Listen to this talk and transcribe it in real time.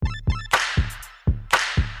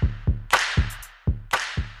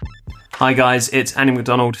Hi guys, it's Annie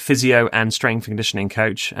McDonald, physio and strength and conditioning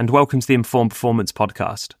coach, and welcome to the Informed Performance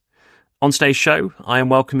podcast. On today's show, I am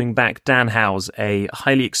welcoming back Dan Howells, a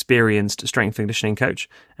highly experienced strength and conditioning coach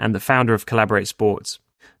and the founder of Collaborate Sports.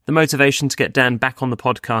 The motivation to get Dan back on the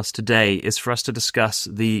podcast today is for us to discuss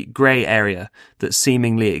the grey area that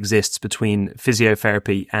seemingly exists between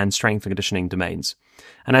physiotherapy and strength and conditioning domains.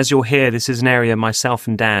 And as you'll hear, this is an area myself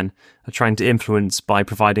and Dan are trying to influence by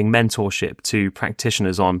providing mentorship to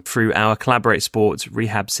practitioners on through our Collaborate Sports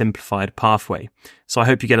Rehab Simplified pathway. So I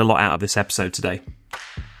hope you get a lot out of this episode today.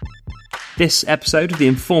 This episode of the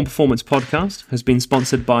Informed Performance podcast has been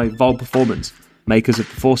sponsored by Vol Performance, makers of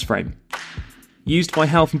the Force Frame. Used by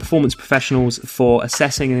health and performance professionals for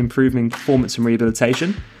assessing and improving performance and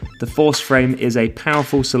rehabilitation, the Force Frame is a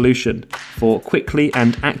powerful solution for quickly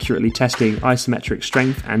and accurately testing isometric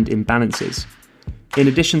strength and imbalances. In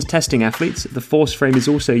addition to testing athletes, the Force Frame is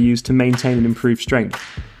also used to maintain and improve strength,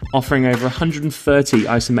 offering over 130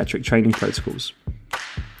 isometric training protocols.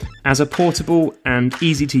 As a portable and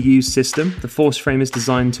easy-to-use system, the Force Frame is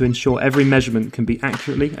designed to ensure every measurement can be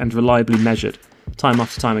accurately and reliably measured, time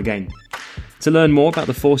after time again. To learn more about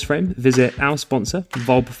the Force Frame, visit our sponsor,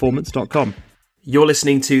 volperformance.com. You're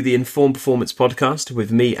listening to the Informed Performance podcast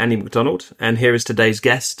with me, Annie McDonald, and here is today's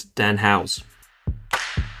guest, Dan Howells.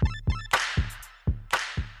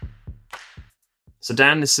 So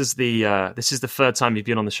Dan, this is the third time you've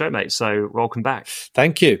been on the show, mate. So welcome back.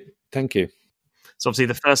 Thank you. So obviously,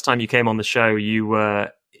 the first time you came on the show, you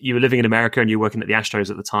were living in America and you were working at the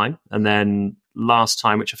Astros at the time. And then last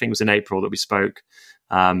time, which I think was in April that we spoke,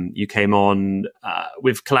 you came on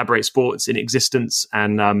with Collaborate Sports in existence,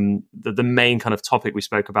 and the main kind of topic we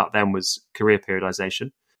spoke about then was career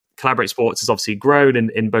periodization. Collaborate Sports has obviously grown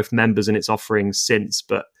in both members and its offerings since,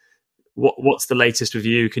 but what's the latest with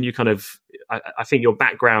you? Can you kind of, I think your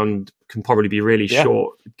background can probably be really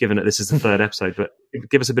short, given that this is the third episode, but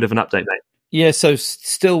give us a bit of an update, mate. Yeah, so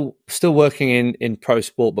still working in pro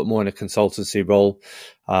sport, but more in a consultancy role.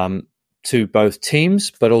 To both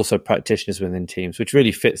teams, but also practitioners within teams, which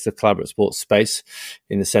really fits the Collaborate Sports space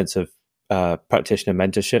in the sense of practitioner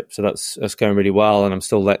mentorship. So that's going really well, and I'm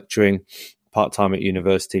still lecturing part-time at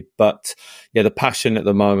university. But yeah, the passion at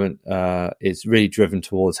the moment is really driven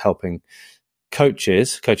towards helping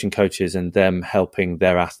coaching coaches and them helping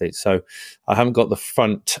their athletes. So I haven't got the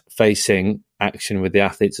front-facing action with the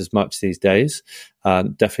athletes as much these days,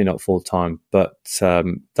 definitely not full-time, but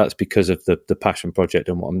that's because of the passion project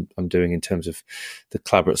and what I'm doing in terms of the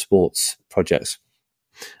Collaborate Sports projects.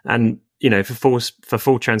 And for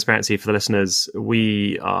full transparency for the listeners,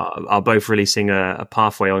 we are both releasing a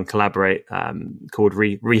pathway on Collaborate called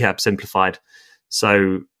Rehab Simplified.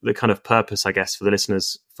 So the kind of purpose, I guess, for the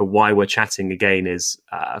listeners for why we're chatting again is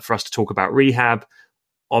for us to talk about rehab,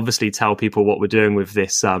 obviously tell people what we're doing with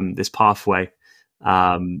this pathway,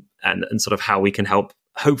 and sort of how we can help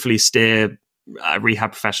hopefully steer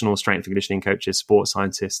rehab professionals, strength and conditioning coaches, sports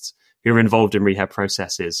scientists who are involved in rehab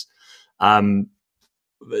processes.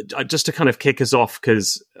 Just to kind of kick us off,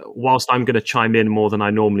 because whilst I'm going to chime in more than I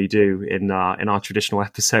normally do in our traditional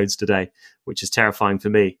episodes today, which is terrifying for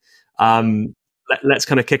me, let's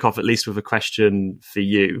kind of kick off at least with a question for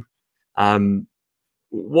you.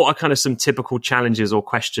 What are kind of some typical challenges or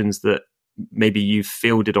questions that maybe you've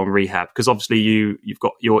fielded on rehab? Because obviously you've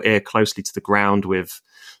got your ear closely to the ground with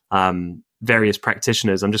various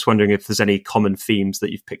practitioners. I'm just wondering if there's any common themes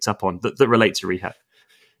that you've picked up on that relate to rehab.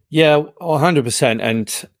 Yeah, 100%.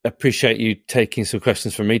 And appreciate you taking some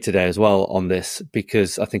questions from me today as well on this,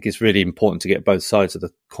 because I think it's really important to get both sides of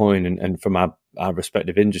the coin and from our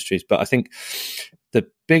respective industries. But I think the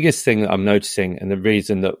biggest thing that I'm noticing, and the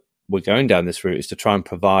reason that we're going down this route, is to try and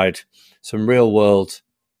provide some real world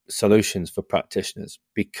solutions for practitioners,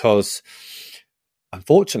 because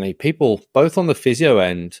unfortunately people both on the physio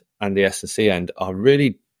end and the S&C end are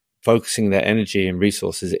really focusing their energy and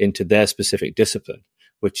resources into their specific discipline,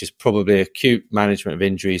 which is probably acute management of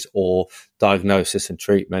injuries or diagnosis and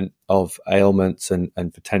treatment of ailments and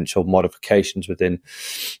potential modifications within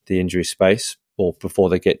the injury space or before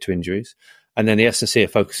they get to injuries. And then the S&C are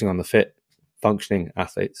focusing on the fit, functioning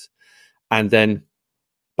athletes. And then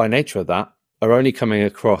by nature of that, are only coming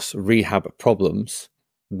across rehab problems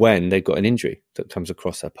when they've got an injury that comes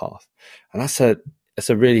across their path. And that's a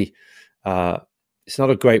really, it's not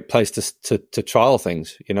a great place to trial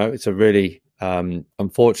things. It's a really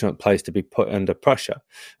unfortunate place to be put under pressure.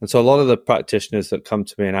 And so a lot of the practitioners that come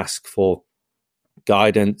to me and ask for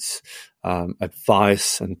guidance,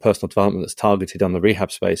 advice and personal development that's targeted on the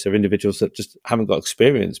rehab space are individuals that just haven't got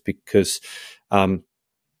experience, because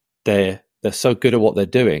they're so good at what they're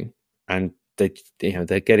doing and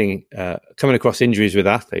they're getting coming across injuries with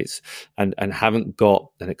athletes and haven't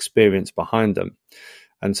got an experience behind them,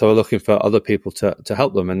 and so are looking for other people to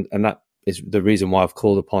help them, and that is the reason why I've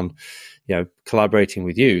called upon collaborating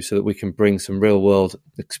with you so that we can bring some real world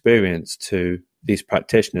experience to these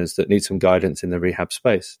practitioners that need some guidance in the rehab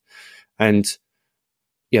space. And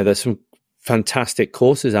there's some fantastic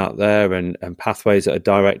courses out there and pathways that are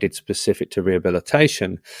directed specific to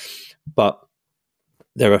rehabilitation, but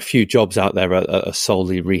there are a few jobs out there that are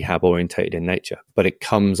solely rehab orientated in nature, but it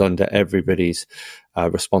comes under everybody's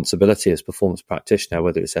responsibility as performance practitioner,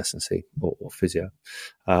 whether it's S&C or physio.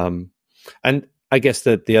 And I guess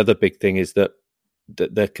that the other big thing is that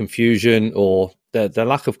their confusion or their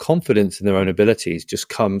lack of confidence in their own abilities just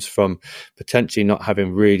comes from potentially not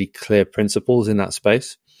having really clear principles in that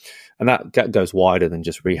space. And that goes wider than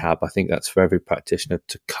just rehab. I think that's for every practitioner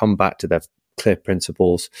to come back to their clear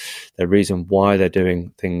principles. The reason why they're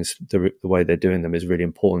doing things the way they're doing them is really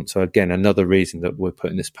important. So again, another reason that we're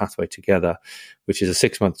putting this pathway together, which is a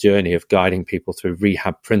 6-month journey of guiding people through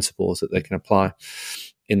rehab principles that they can apply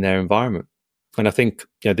in their environment. And I think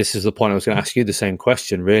this is the point I was going to ask you the same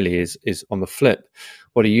question really is on the flip.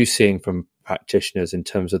 What are you seeing from practitioners in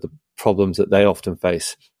terms of the problems that they often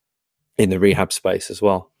face in the rehab space as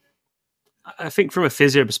well? I think from a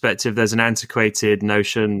physio perspective, there's an antiquated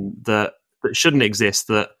notion that shouldn't exist,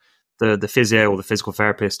 that the physio or the physical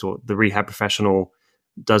therapist or the rehab professional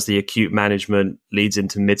does the acute management, leads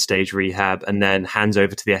into mid-stage rehab, and then hands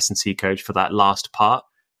over to the S&C coach for that last part.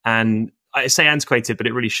 And I say antiquated, but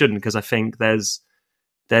it really shouldn't, because I think there's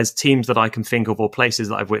teams that I can think of or places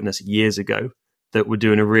that I've witnessed years ago that were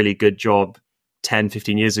doing a really good job 10,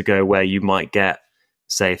 15 years ago, where you might get,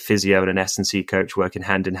 say, a physio and an S&C coach working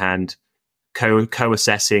hand in hand,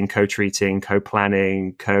 co-assessing, co-treating,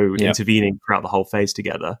 co-planning, co-intervening throughout the whole phase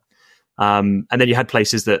together. And then you had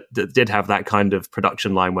places that did have that kind of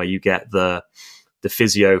production line where you get the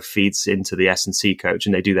physio feeds into the S&C coach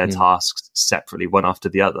and they do their tasks separately, one after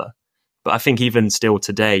the other. But I think even still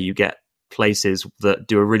today, you get places that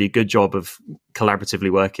do a really good job of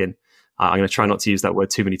collaboratively working. I'm going to try not to use that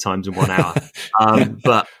word too many times in 1 hour.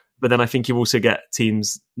 But then I think you also get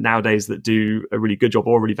teams nowadays that do a really good job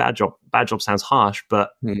or a really bad job. Bad job sounds harsh,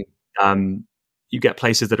 but you get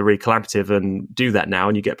places that are really collaborative and do that now.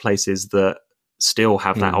 And you get places that still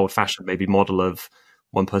have that old fashioned maybe model of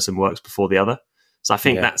one person works before the other. So I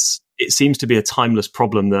think it seems to be a timeless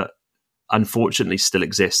problem that unfortunately still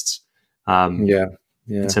exists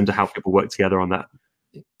in terms of how people work together on that.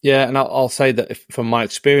 Yeah. And I'll say that from my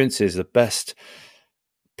experiences, the best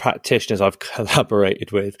practitioners I've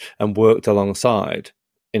collaborated with and worked alongside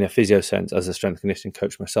in a physio sense as a strength conditioning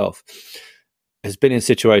coach myself has been in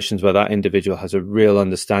situations where that individual has a real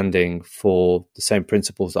understanding for the same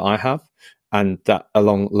principles that I have, and that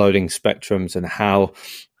along loading spectrums and how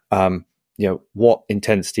what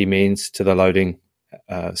intensity means to the loading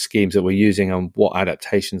schemes that we're using and what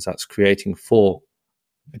adaptations that's creating for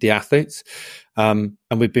the athletes. And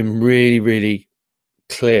we've been really, really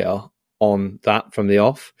clear on that from the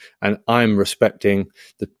off, and I'm respecting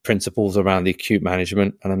the principles around the acute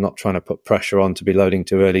management, and I'm not trying to put pressure on to be loading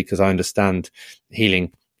too early because I understand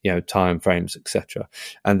healing, time frames, etc.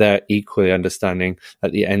 And they're equally understanding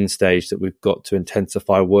at the end stage that we've got to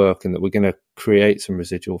intensify work and that we're going to create some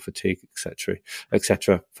residual fatigue,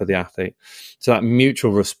 etc., for the athlete. So that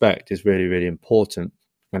mutual respect is really, really important.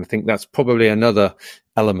 And I think that's probably another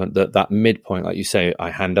element that midpoint, like you say,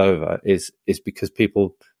 I hand over is because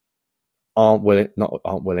people aren't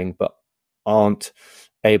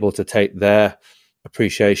able to take their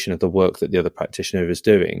appreciation of the work that the other practitioner is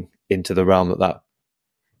doing into the realm that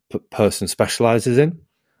person specializes in.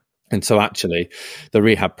 And so actually the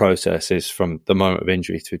rehab process is from the moment of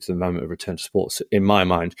injury through to the moment of return to sports, in my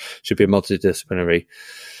mind, should be a multidisciplinary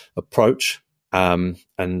approach. And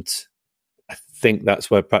I think that's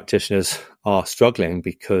where practitioners are struggling,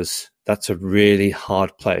 because that's a really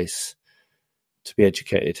hard place to be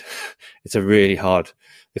educated. It's a really hard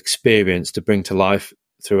experience to bring to life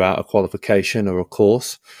throughout a qualification or a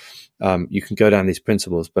course. You can go down these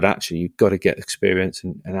principles, but actually you've got to get experience,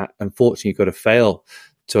 and unfortunately you've got to fail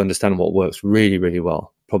to understand what works really, really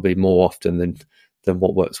well, probably more often than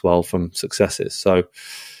what works well from successes. So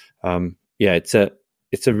it's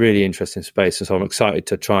a really interesting space, and so I'm excited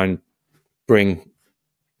to try and bring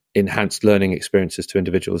enhanced learning experiences to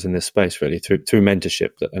individuals in this space, really through mentorship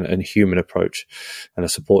and a human approach and a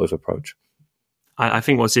supportive approach. I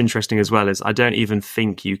think what's interesting as well is I don't even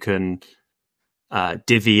think you can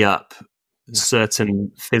divvy up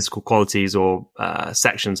certain physical qualities or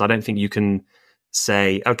sections. I don't think you can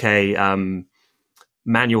say, okay,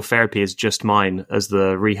 manual therapy is just mine as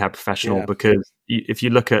the rehab professional, Yeah. because if you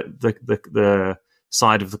look at the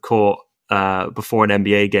side of the court before an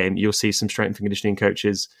NBA game, you'll see some strength and conditioning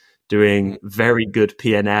coaches doing very good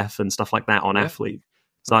PNF and stuff like that on athletes.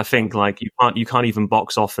 So I think like you can't even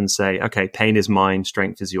box off and say, okay, pain is mine,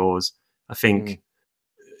 strength is yours. I think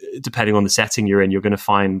depending on the setting you're in, you're going to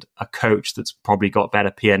find a coach that's probably got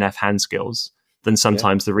better PNF hand skills than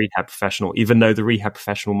sometimes the rehab professional, even though the rehab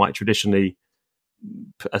professional might traditionally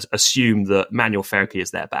assume that manual therapy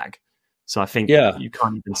is their bag. So I think you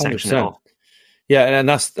can't even section 100%. It off. Yeah, and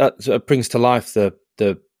that brings to life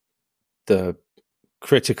the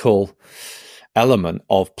critical element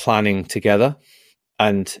of planning together.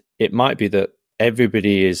 And it might be that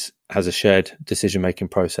everybody has a shared decision-making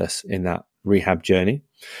process in that rehab journey,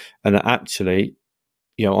 and that actually,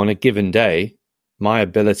 on a given day, my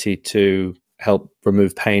ability to help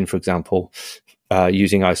remove pain, for example,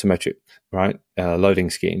 using isometric loading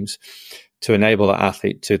schemes, to enable that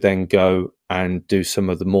athlete to then go and do some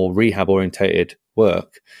of the more rehab-orientated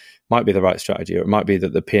work, might be the right strategy, or it might be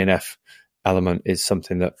that the PNF element is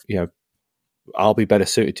something that I'll be better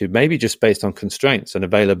suited to, maybe just based on constraints and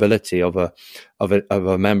availability of a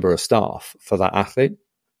member of staff for that athlete.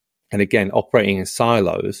 And again, operating in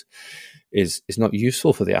silos is not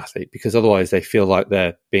useful for the athlete, because otherwise they feel like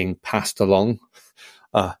they're being passed along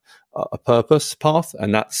a purpose path,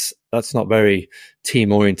 and that's not very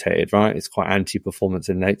team orientated, right? It's quite anti-performance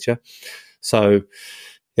in nature. So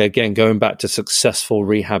again, going back to successful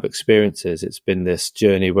rehab experiences, it's been this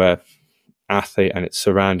journey where athlete and its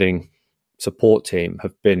surrounding support team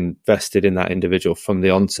have been vested in that individual from the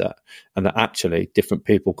onset, and that actually different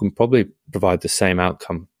people can probably provide the same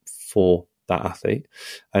outcome for that athlete,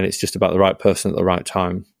 and it's just about the right person at the right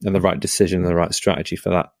time and the right decision and the right strategy for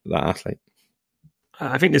that athlete.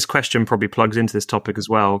 I think this question probably plugs into this topic as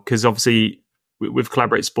well, because obviously with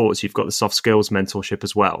Collaborate Sports, you've got the soft skills mentorship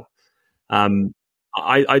as well.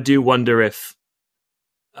 I do wonder if,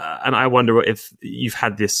 and I wonder if you've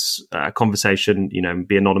had this conversation,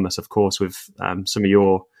 be anonymous, of course, with some of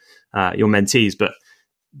your mentees, but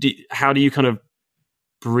how do you kind of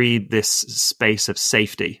breed this space of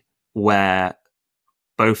safety where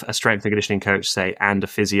both a strength and conditioning coach, say, and a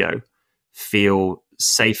physio feel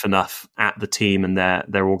safe enough at the team and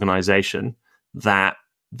their organization that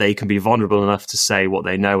they can be vulnerable enough to say what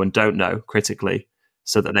they know and don't know critically,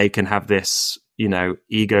 so that they can have this,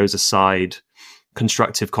 egos aside,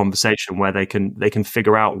 constructive conversation where they can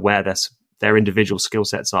figure out where their individual skill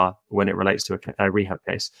sets are when it relates to a rehab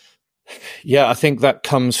case? Yeah, I think that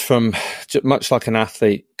comes from, much like an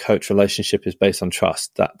athlete-coach relationship is based on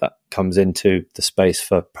trust, that comes into the space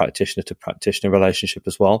for practitioner-to-practitioner relationship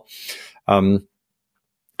as well.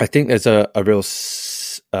 I think there's a real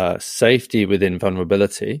safety within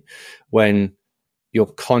vulnerability when you're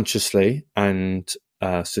consciously and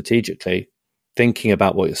strategically thinking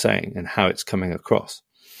about what you're saying and how it's coming across.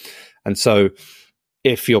 And so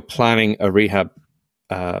if you're planning a rehab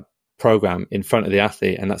program in front of the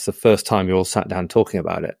athlete, and that's the first time you're all sat down talking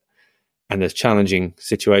about it, and there's challenging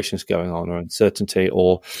situations going on, or uncertainty,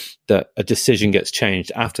 or that a decision gets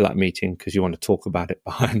changed after that meeting because you want to talk about it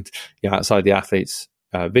behind, outside the athlete's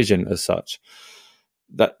vision as such,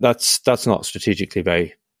 that's not strategically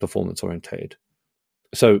very performance orientated.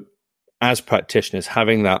 So as practitioners,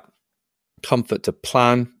 having that comfort to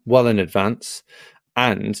plan well in advance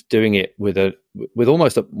and doing it with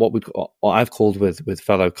almost what I've called with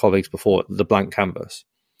fellow colleagues before, the blank canvas.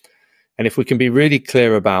 And if we can be really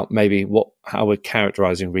clear about maybe how we're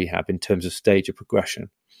characterizing rehab in terms of stage of progression,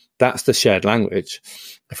 that's the shared language.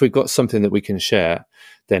 If we've got something that we can share,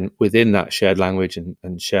 then within that shared language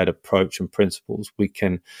and shared approach and principles, we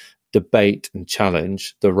can debate and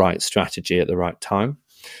challenge the right strategy at the right time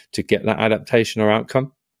to get that adaptation or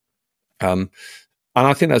outcome. And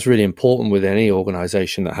I think that's really important with any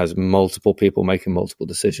organization that has multiple people making multiple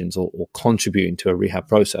decisions or contributing to a rehab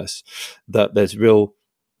process, that there's real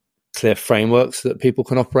clear frameworks that people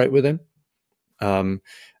can operate within.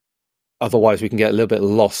 Otherwise, we can get a little bit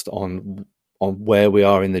lost on where we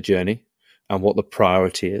are in the journey and what the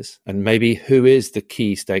priority is, and maybe who is the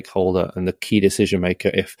key stakeholder and the key decision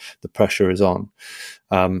maker if the pressure is on.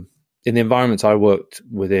 In the environments I worked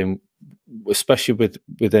within, especially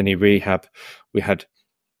with any rehab, we had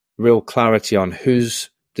real clarity on whose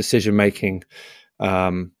decision making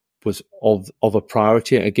was of a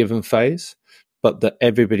priority at a given phase, but that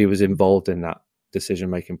everybody was involved in that decision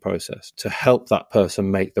making process to help that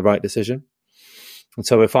person make the right decision. And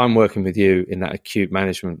so if I'm working with you in that acute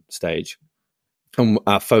management stage, And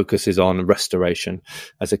our focus is on restoration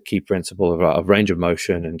as a key principle of range of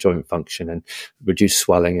motion and joint function and reduced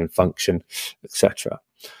swelling and function, etc.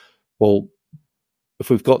 Well, if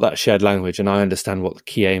we've got that shared language and I understand what the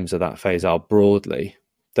key aims of that phase are broadly,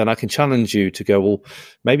 then I can challenge you to go, well,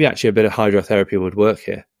 maybe actually a bit of hydrotherapy would work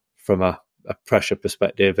here from a pressure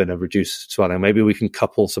perspective and a reduced swelling. Maybe we can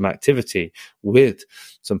couple some activity with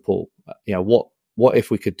some pull. What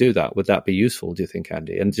if we could do that? Would that be useful, do you think,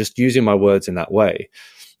 Andy? And just using my words in that way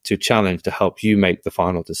to challenge, to help you make the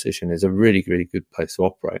final decision is a really, really good place to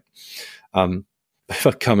operate. If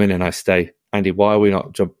I come in and I say, Andy, why are we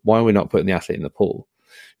not putting the athlete in the pool?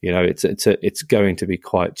 It's going to be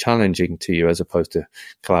quite challenging to you as opposed to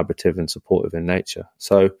collaborative and supportive in nature.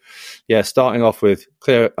 So, yeah, starting off with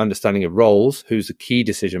clear understanding of roles, who's the key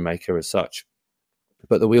decision maker as such,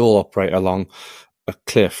 but that we all operate along a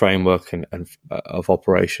clear framework and of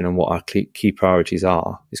operation and what our key priorities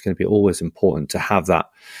are is going to be always important to have that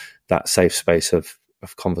safe space of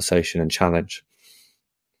conversation and challenge.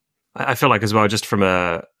 I feel like as well, just from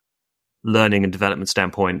a learning and development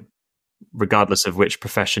standpoint, regardless of which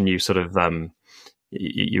profession you sort of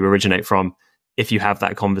you originate from, if you have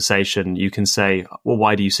that conversation, you can say, well,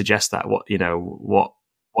 why do you suggest that? What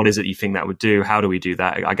is it you think that would do? How do we do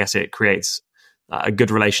that? I guess it creates a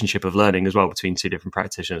good relationship of learning as well between two different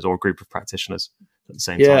practitioners or a group of practitioners at the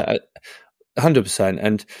same time. Yeah, 100%.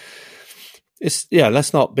 And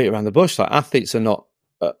let's not beat around the bush. Like, athletes are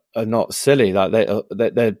not silly. Like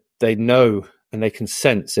they know and they can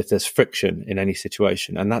sense if there's friction in any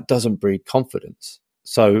situation, and that doesn't breed confidence.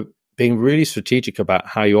 So being really strategic about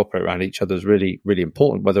how you operate around each other is really, really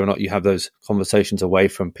important, whether or not you have those conversations away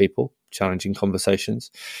from people, challenging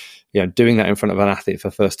conversations. Doing that in front of an athlete for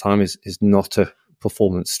the first time is not a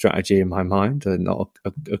performance strategy in my mind, and not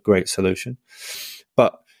a great solution.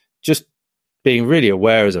 But just being really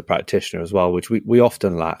aware as a practitioner as well, which we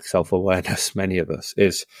often lack self-awareness, many of us,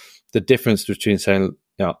 is the difference between saying,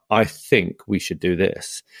 I think we should do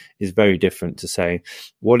this, is very different to saying,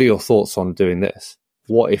 what are your thoughts on doing this?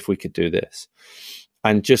 What if we could do this?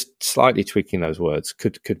 And just slightly tweaking those words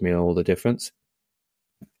could mean all the difference.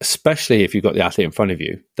 Especially if you've got the athlete in front of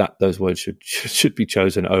you, that those words should be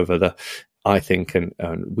chosen over the I think and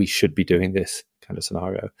we should be doing this kind of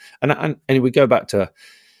scenario. And we go back to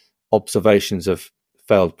observations of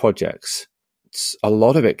failed projects. A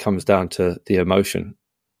lot of it comes down to the emotion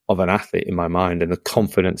of an athlete, in my mind, and the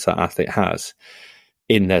confidence that athlete has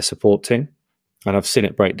in their support team. And I've seen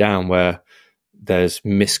it break down where there's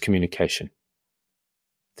miscommunication.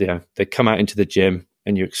 They come out into the gym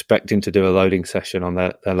and you're expecting to do a loading session on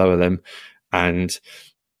their lower limb, and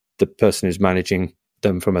the person who's managing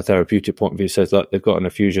them from a therapeutic point of view says, look, they've got an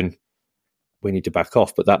effusion, we need to back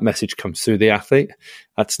off. But that message comes through the athlete.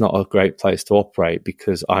 That's not a great place to operate,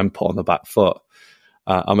 because I'm put on the back foot.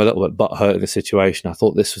 I'm a little bit butthurt in the situation. I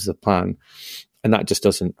thought this was the plan. And that just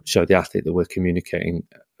doesn't show the athlete that we're communicating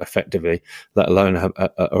effectively, let alone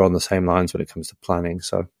are on the same lines when it comes to planning.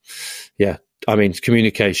 So, yeah, I mean,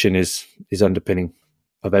 communication is underpinning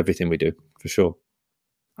of everything we do, for sure.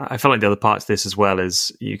 I feel like the other part to this as well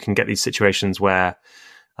is you can get these situations where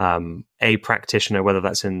a practitioner, whether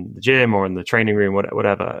that's in the gym or in the training room,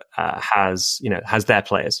 whatever, has their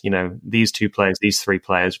players. These two players, these three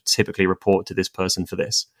players typically report to this person for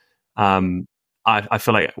this. I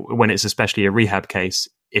feel like when it's especially a rehab case,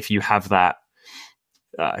 if you have that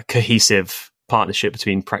cohesive partnership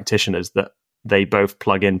between practitioners that they both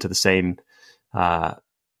plug into the same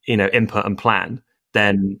input and plan,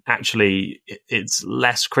 then actually it's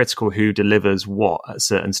less critical who delivers what at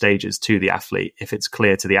certain stages to the athlete. If it's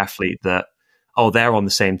clear to the athlete that, they're on the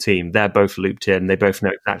same team, they're both looped in, they both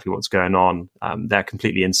know exactly what's going on, they're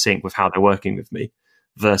completely in sync with how they're working with me,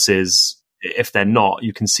 versus if they're not,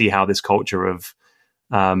 you can see how this culture of,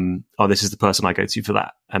 this is the person I go to for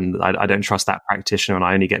that, and I don't trust that practitioner, and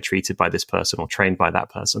I only get treated by this person or trained by that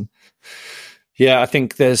person. Yeah, I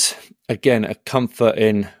think there's, again, a comfort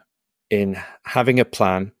in having a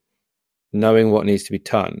plan, knowing what needs to be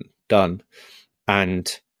done,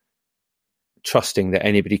 and trusting that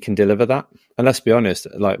anybody can deliver that. And let's be honest,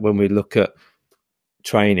 like when we look at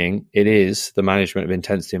training, it is the management of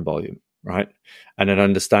intensity and volume, right? And an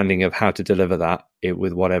understanding of how to deliver that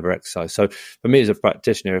with whatever exercise. So for me as a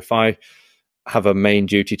practitioner, if I have a main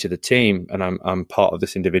duty to the team and I'm part of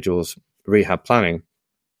this individual's rehab planning,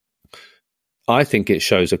 I think it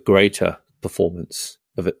shows a greater performance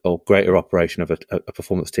of it, or greater operation of a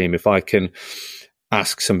performance team, if I can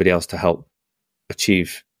ask somebody else to help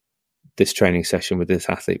achieve this training session with this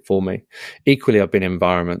athlete for me. Equally, I've been in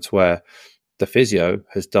environments where the physio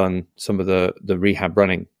has done some of the rehab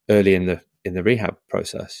running early in the rehab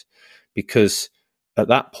process, because at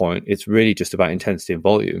that point, it's really just about intensity and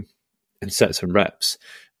volume and sets and reps.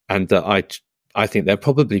 And that I think they're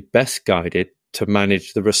probably best guided to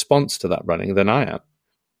manage the response to that running than I am.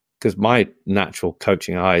 Because my natural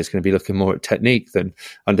coaching eye is going to be looking more at technique than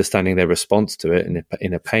understanding their response to it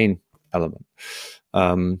in a pain element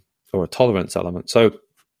or a tolerance element. So,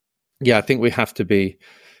 yeah, I think we have to be,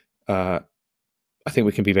 I think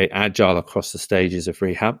we can be very agile across the stages of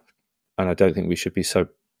rehab. And I don't think we should be so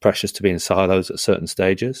precious to be in silos at certain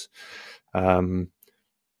stages.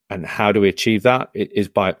 And how do we achieve that? It is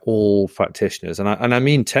by all practitioners. And I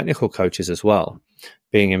mean technical coaches as well,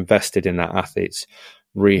 being invested in that athlete's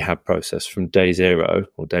rehab process from day zero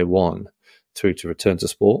or day one through to return to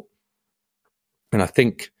sport. And I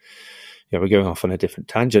think, we're going off on a different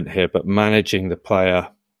tangent here, but managing the player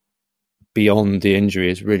beyond the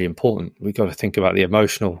injury is really important. We've got to think about the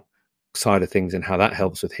emotional side of things and how that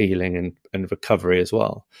helps with healing and recovery as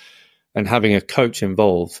well. And having a coach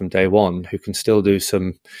involved from day one who can still do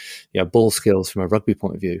some ball skills from a rugby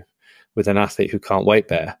point of view with an athlete who can't weight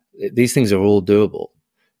bear. These things are all doable.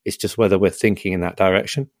 It's just whether we're thinking in that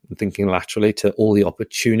direction and thinking laterally to all the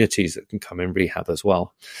opportunities that can come in rehab as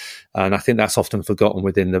well. And I think that's often forgotten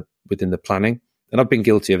within the planning. And I've been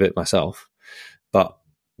guilty of it myself. But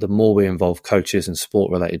the more we involve coaches and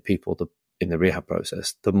sport-related people in the rehab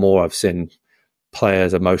process, the more I've seen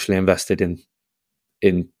players emotionally invested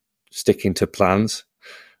in sticking to plans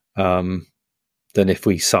than if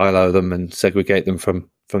we silo them and segregate them from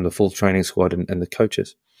the full training squad and the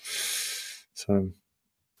coaches. So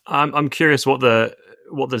I'm curious what the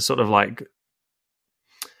sort of like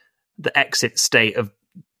the exit state of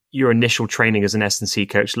your initial training as an S&C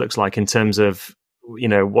coach looks like in terms of,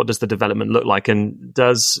 what does the development look like, and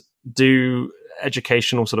do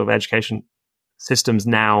education systems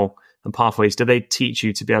now and pathways, do they teach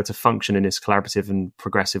you to be able to function in this collaborative and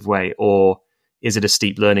progressive way, or is it a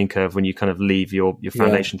steep learning curve when you kind of leave your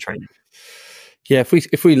foundation training? Yeah,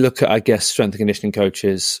 if we look at, I guess, strength and conditioning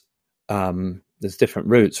coaches, there's different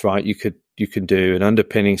routes, right? You can do an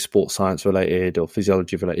underpinning sports science related or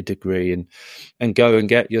physiology related degree and go and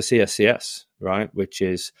get your CSCS, right? Which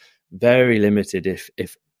is very limited,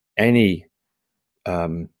 if any,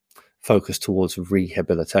 focus towards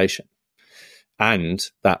rehabilitation. And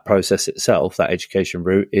that process itself, that education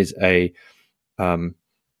route, is a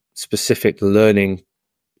specific learning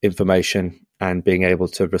information and being able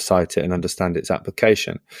to recite it and understand its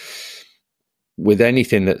application. With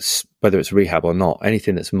anything that's, whether it's rehab or not,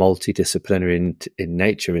 anything that's multidisciplinary in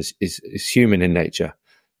nature is human in nature.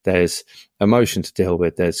 There's emotion to deal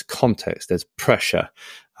with, there's context, there's pressure,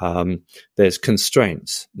 there's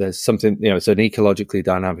constraints, there's something, it's an ecologically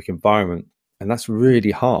dynamic environment. And that's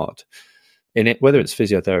really hard. In it, whether it's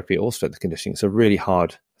physiotherapy or strength conditioning, it's a really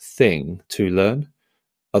hard thing to learn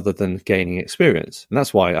other than gaining experience. And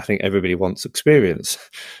that's why I think everybody wants experience,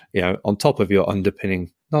 on top of your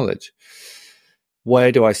underpinning knowledge.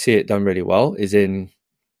 Where do I see it done really well is in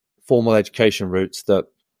formal education routes that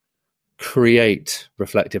create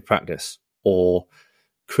reflective practice or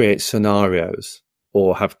create scenarios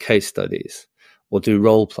or have case studies or do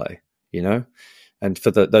role play, And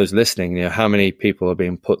for those listening, how many people are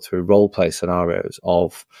being put through role play scenarios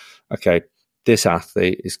of, okay, this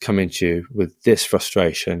athlete is coming to you with this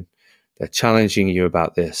frustration. They're challenging you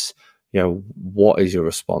about this. What is your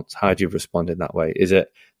response? How do you respond in that way? Is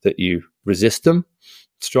it that you resist them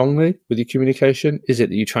strongly with your communication? Is it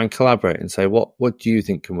that you try and collaborate and say, what do you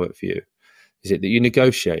think can work for you? Is it that you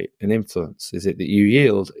negotiate and influence? Is it that you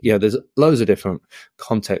yield? There's loads of different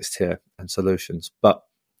contexts here and solutions. But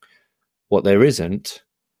what there isn't,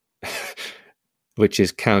 which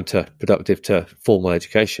is counterproductive to formal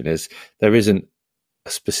education, is there isn't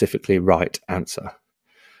a specifically right answer.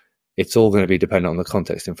 It's all going to be dependent on the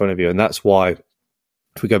context in front of you. And that's why,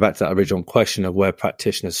 if we go back to that original question of where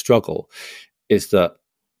practitioners struggle, is that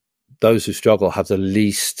those who struggle have the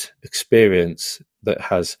least experience that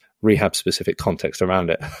has rehab specific context around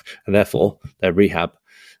it. And therefore their rehab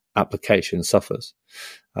application suffers.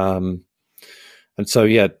 And so,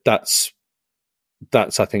 that's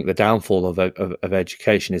I think the downfall of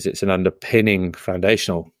education is it's an underpinning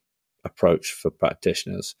foundational approach for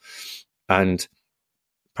practitioners. And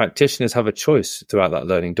practitioners have a choice throughout that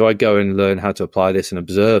learning. Do I go and learn how to apply this and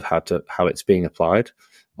observe how it's being applied,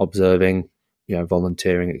 observing,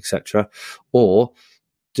 volunteering, etc., or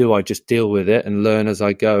do I just deal with it and learn as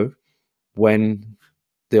I go when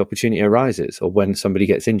the opportunity arises or when somebody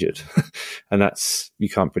gets injured? And you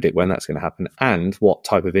can't predict when that's going to happen and what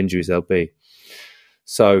type of injuries there'll be.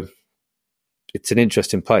 So it's an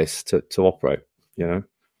interesting place to operate,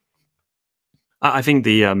 I think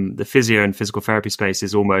the physio and physical therapy space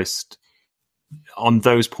is almost on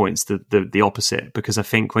those points the opposite, because I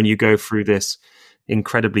think when you go through this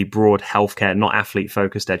incredibly broad healthcare, not athlete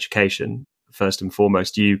focused education, first and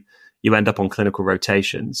foremost, you end up on clinical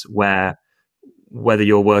rotations where, whether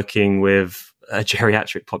you're working with a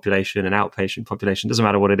geriatric population, an outpatient population, doesn't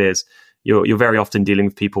matter what it is, you're very often dealing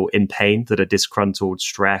with people in pain that are disgruntled,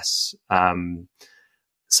 stress.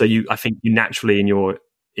 So I think you naturally in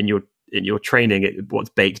your training, what's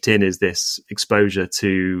baked in is this exposure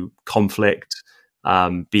to conflict,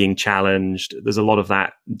 being challenged. There's a lot of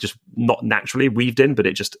that just not naturally weaved in, but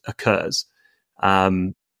it just occurs.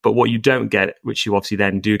 But what you don't get, which you obviously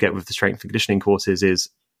then do get with the strength and conditioning courses, is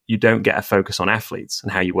you don't get a focus on athletes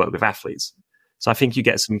and how you work with athletes. So I think you should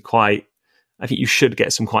get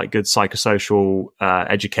some quite good psychosocial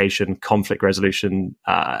education, conflict resolution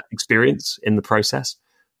experience in the process.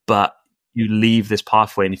 But you leave this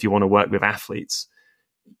pathway, and if you want to work with athletes,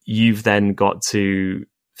 you've then got to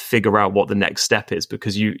figure out what the next step is,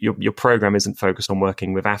 because your program isn't focused on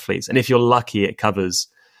working with athletes. And if you're lucky, it covers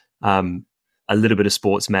a little bit of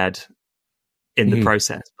sports med in the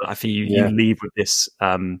process. But I think you leave with this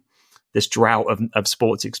this drought of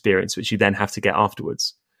sports experience, which you then have to get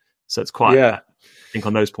afterwards. So it's quite, I think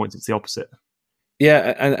on those points, it's the opposite.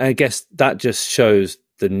 Yeah, and I guess that just shows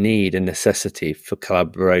the need and necessity for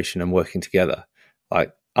collaboration and working together.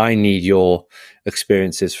 Like, I need your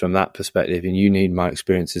experiences from that perspective, and you need my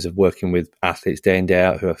experiences of working with athletes day in, day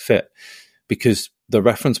out who are fit, because the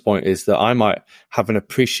reference point is that I might have an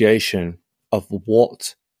appreciation of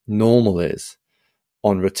what normal is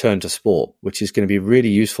on return to sport, which is going to be really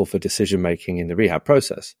useful for decision making in the rehab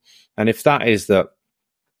process. And if that is that,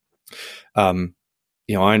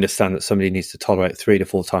 I understand that somebody needs to tolerate 3 to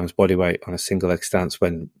 4 times body weight on a single leg stance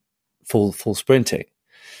when full sprinting.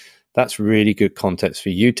 That's really good context for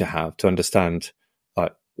you to have to understand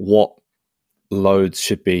like what loads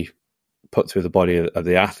should be put through the body of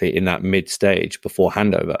the athlete in that mid stage before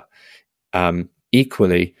handover.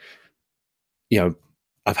 Equally,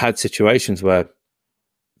 I've had situations where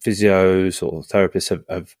physios or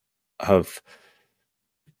therapists have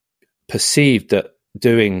perceived that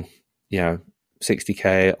doing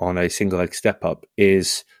 60k on a single leg step up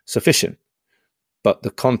is sufficient, but the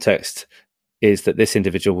context is that this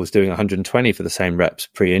individual was doing 120 for the same reps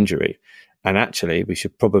pre-injury, and actually we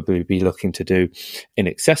should probably be looking to do in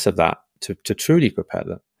excess of that to truly prepare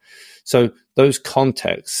them. So those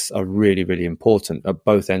contexts are really, really important at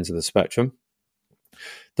both ends of the spectrum.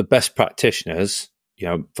 The best practitioners,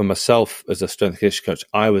 for myself as a strength and conditioning coach,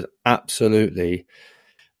 I was absolutely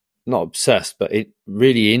not obsessed, but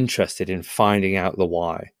really interested in finding out the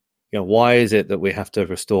why. Why is it that we have to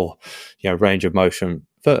restore, range of motion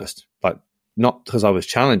first? Like, not because I was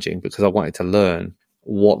challenging, because I wanted to learn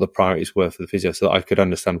what the priorities were for the physio, so that I could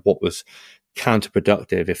understand what was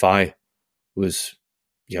counterproductive if I was,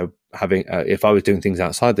 if I was doing things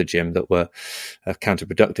outside the gym that were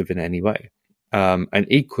counterproductive in any way. And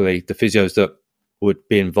equally, the physios that would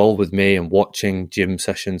be involved with me and watching gym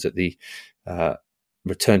sessions at the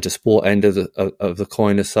return to sport end of the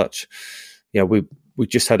coin as such, we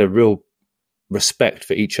just had a real respect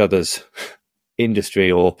for each other's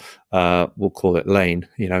industry, or we'll call it lane,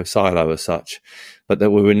 silo as such, but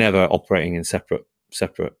that we were never operating in separate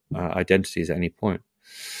identities at any point.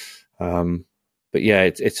 But yeah,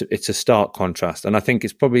 it's a stark contrast, and I think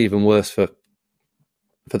it's probably even worse for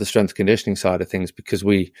the strength conditioning side of things, because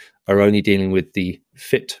we are only dealing with the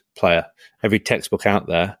fit player. Every textbook out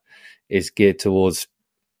there is geared towards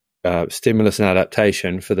stimulus and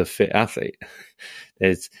adaptation for the fit athlete.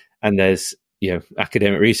 There's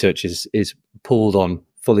academic research is pulled on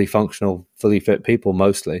fully functional, fully fit people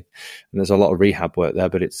mostly, and there's a lot of rehab work there,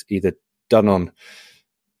 but it's either done on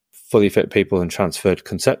fully fit people and transferred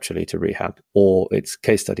conceptually to rehab, or it's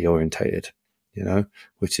case study orientated,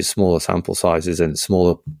 which is smaller sample sizes and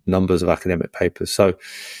smaller numbers of academic papers. So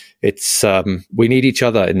it's we need each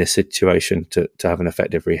other in this situation to have an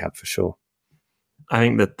effective rehab for sure. I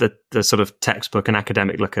think that the sort of textbook and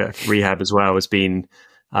academic look at rehab as well has been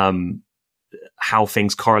how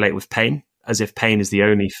things correlate with pain, as if pain is the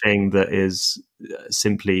only thing that is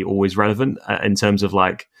simply always relevant in terms of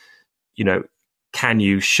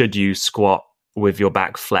should you squat with your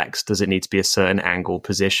back flexed? Does it need to be a certain angle,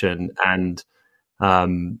 position? And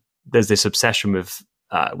there's this obsession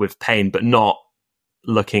with pain, but not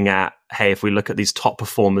looking at, hey, if we look at these top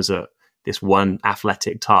performers at this one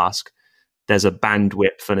athletic task, there's a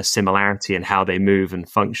bandwidth and a similarity in how they move and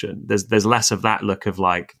function. There's less of that look of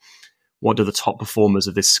like, what do the top performers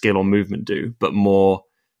of this skill or movement do, but more,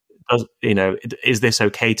 is this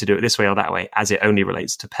okay to do it this way or that way, as it only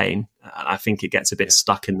relates to pain? I think it gets a bit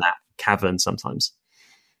stuck in that cavern sometimes.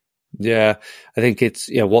 Yeah, I think it's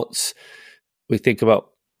we think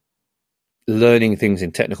about learning things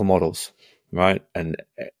in technical models, right? And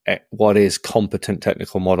what is competent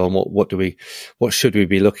technical model, and what should we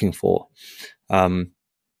be looking for? But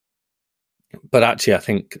actually, I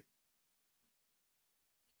think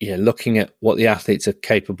looking at what the athletes are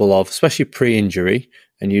capable of, especially pre-injury,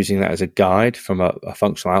 and using that as a guide from a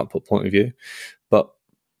functional output point of view,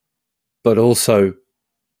 but also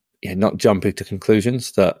not jumping to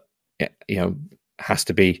conclusions that has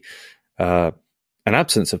to be an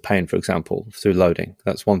absence of pain, for example, through loading.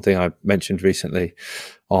 That's one thing I mentioned recently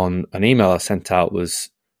on an email I sent out was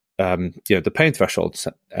the pain threshold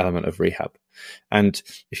element of rehab. And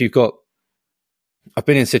I've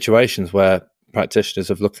been in situations where practitioners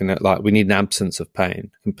have looking at we need an absence of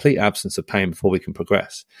pain, complete absence of pain before we can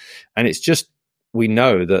progress. And it's just, we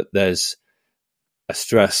know that there's a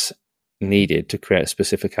stress needed to create a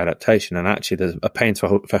specific adaptation. And actually there's a pain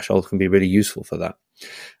threshold can be really useful for that.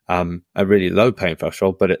 A really low pain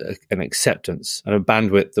threshold, but an acceptance and a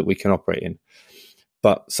bandwidth that we can operate in.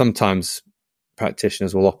 But sometimes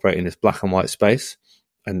practitioners will operate in this black and white space.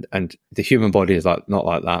 And the human body is not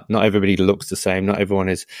like that. Not everybody looks the same. Not everyone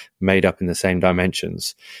is made up in the same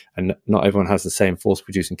dimensions, and not everyone has the same force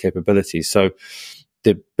producing capabilities. So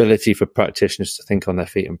the ability for practitioners to think on their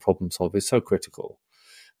feet and problem solve is so critical.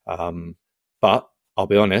 But I'll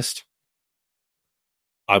be honest,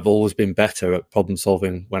 I've always been better at problem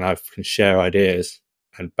solving when I can share ideas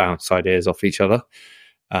and bounce ideas off each other.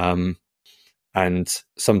 And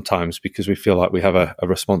sometimes because we feel like we have a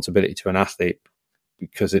responsibility to an athlete,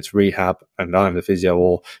 because it's rehab and I'm the physio,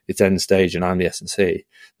 or it's end stage and I'm the S&C,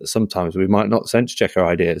 that sometimes we might not sense check our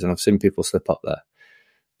ideas. And I've seen people slip up there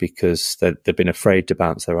because they've been afraid to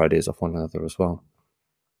bounce their ideas off one another as well.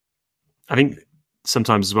 I think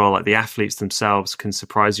sometimes as well, the athletes themselves can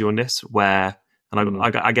surprise you on this, where, and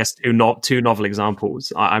I guess two novel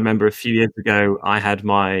examples. I remember a few years ago, I had an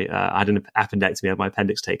appendectomy, I had my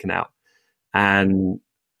appendix taken out. And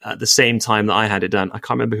at the same time that I had it done, I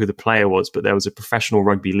can't remember who the player was, but there was a professional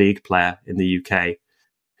rugby league player in the UK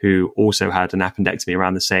who also had an appendectomy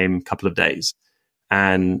around the same couple of days.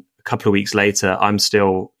 And a couple of weeks later, I'm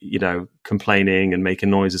still, complaining and making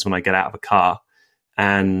noises when I get out of a car.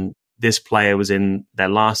 And this player was in their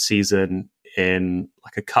last season in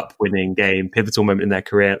a cup winning game, pivotal moment in their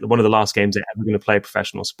career, one of the last games they're ever going to play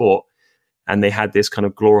professional sport. And they had this kind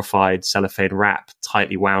of glorified cellophane wrap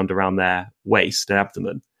tightly wound around their waist and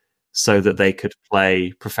abdomen, so that they could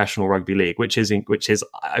play professional rugby league, which is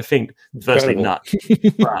I think, firstly nuts.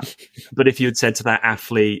 But if you had said to that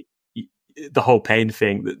athlete, the whole pain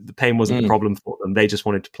thing, the pain wasn't the problem for them. They just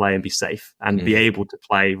wanted to play and be safe and be able to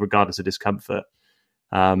play regardless of discomfort.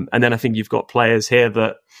 And then I think you've got players here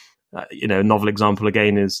that, a novel example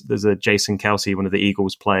again is there's a Jason Kelsey, one of the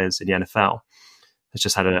Eagles players in the NFL, has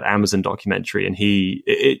just had an Amazon documentary, and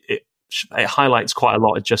it highlights quite a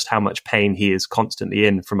lot of just how much pain he is constantly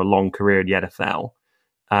in from a long career in the NFL,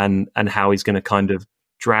 and how he's going to kind of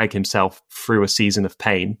drag himself through a season of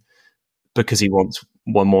pain because he wants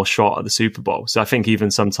one more shot at the Super Bowl. So I think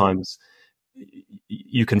even sometimes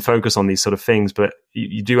you can focus on these sort of things, but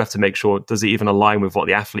you do have to make sure, does it even align with what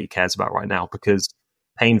the athlete cares about right now? Because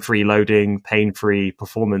pain-free loading, pain-free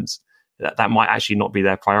performance, that might actually not be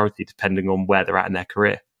their priority depending on where they're at in their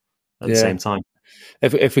career at the same time.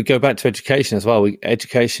 If we go back to education as well,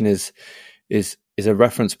 education is a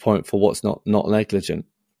reference point for what's not negligent.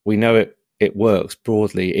 We know it works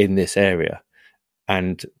broadly in this area,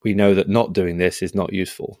 and we know that not doing this is not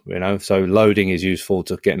useful. So loading is useful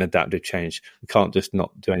to get an adaptive change. We can't just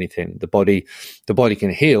not do anything. The body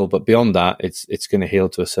can heal, but beyond that, it's going to heal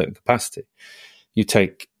to a certain capacity. You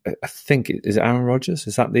take, I think, is it Aaron Rodgers?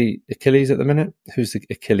 Is that the Achilles at the minute? Who's the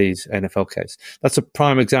Achilles NFL case? That's a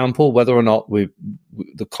prime example, whether or not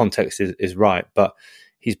the context is right. But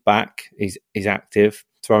he's back, he's active,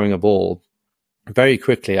 throwing a ball very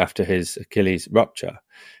quickly after his Achilles rupture.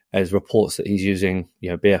 There's reports that he's using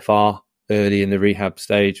BFR early in the rehab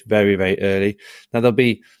stage, very, very early. Now, there'll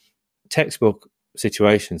be textbook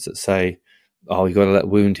situations that say, oh, you've got to let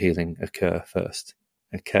wound healing occur first.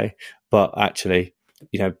 Okay. But actually,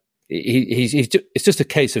 it's just a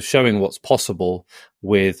case of showing what's possible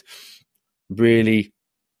with really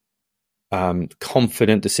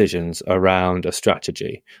confident decisions around a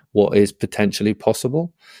strategy, what is potentially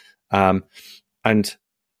possible. And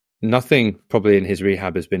nothing probably in his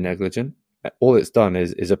rehab has been negligent. All it's done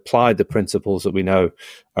is applied the principles that we know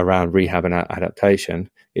around rehab and adaptation.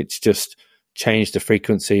 It's just changed the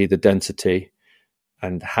frequency, the density,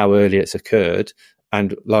 and how early it's occurred.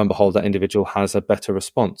 And lo and behold, that individual has a better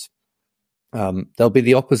response. There'll be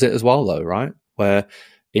the opposite as well, though, right? Where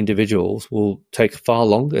individuals will take far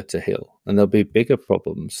longer to heal, and there'll be bigger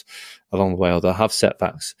problems along the way, or they'll have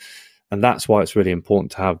setbacks. And that's why it's really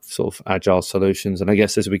important to have sort of agile solutions. And I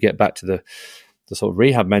guess as we get back to the sort of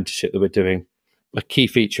rehab mentorship that we're doing, a key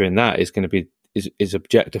feature in that is going to be is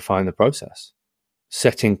objectifying the process,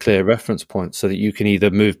 setting clear reference points so that you can either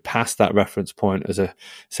move past that reference point as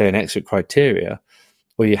an exit criteria,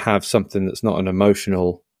 or you have something that's not an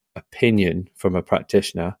emotional opinion from a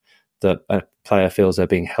practitioner that a player feels they're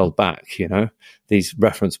being held back. These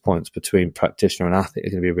reference points between practitioner and athlete are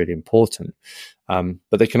going to be really important.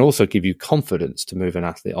 But they can also give you confidence to move an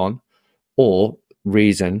athlete on, or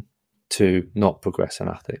reason to not progress an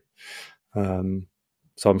athlete.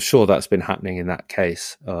 So I'm sure that's been happening in that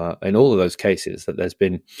case, in all of those cases, that there's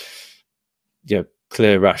been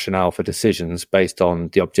clear rationale for decisions based on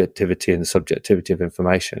the objectivity and the subjectivity of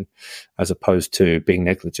information, as opposed to being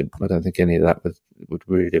negligent. I don't think any of that would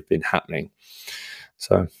really have been happening.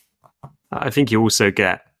 So I think you also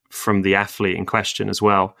get from the athlete in question as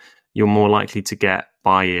well, you're more likely to get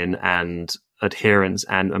buy-in and adherence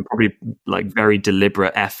and probably like very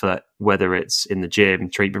deliberate effort, whether it's in the gym,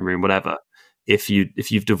 treatment room, whatever. If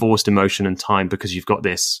you've divorced emotion and time because you've got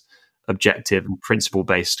this objective and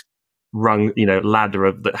principle-based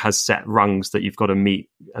ladder that has set rungs that you've got to meet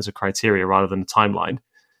as a criteria rather than a timeline,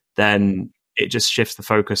 then it just shifts the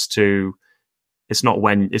focus to it's not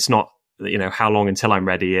how long until I'm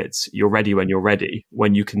ready. It's you're ready when you're ready,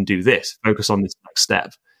 when you can do this. Focus on this next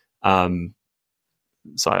step.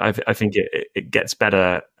 So I think it gets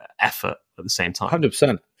better effort at the same time.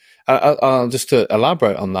 100%. I'll just to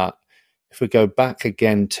elaborate on that. If we go back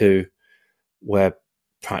again to where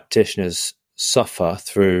practitioners suffer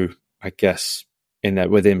through, I guess,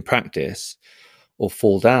 within practice or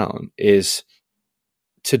fall down, is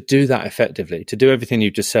to do that effectively, to do everything you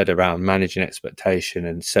just said around managing expectation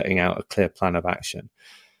and setting out a clear plan of action.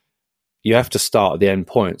 You have to start at the end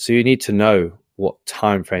point. So you need to know what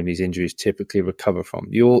time frame these injuries typically recover from.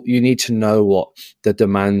 You need to know what the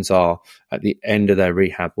demands are at the end of their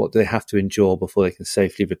rehab, what they have to endure before they can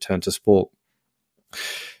safely return to sport.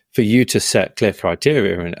 For you to set clear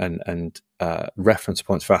criteria and reference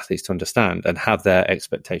points for athletes to understand and have their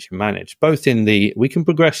expectation managed, both in we can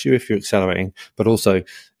progress you if you're accelerating, but also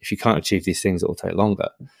if you can't achieve these things, it will take longer.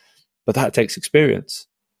 But that takes experience.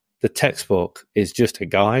 The textbook is just a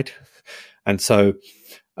guide. And so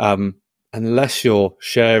unless you're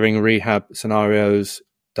sharing rehab scenarios,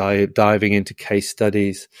 diving into case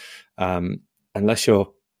studies, unless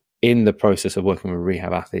you're in the process of working with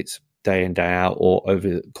rehab athletes day in, day out, or over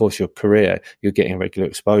the course of your career, you're getting regular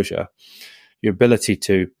exposure, your ability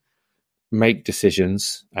to make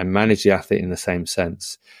decisions and manage the athlete in the same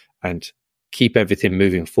sense and keep everything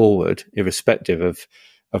moving forward, irrespective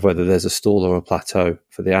of whether there's a stall or a plateau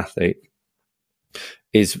for the athlete,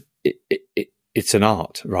 it's an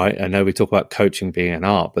art, right? I know we talk about coaching being an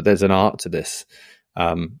art, but there's an art to this.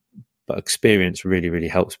 But experience really, really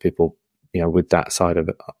helps people, with that side of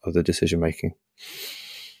the decision making.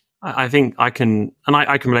 I think I can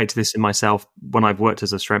relate to this in myself when I've worked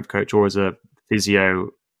as a strength coach or as a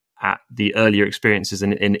physio at the earlier experiences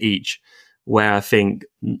in each, where I think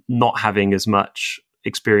not having as much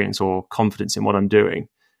experience or confidence in what I'm doing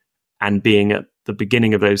and being at the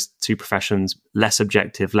beginning of those two professions, less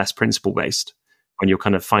objective, less principle based, when you're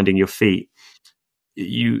kind of finding your feet,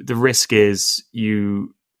 the risk is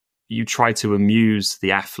you try to amuse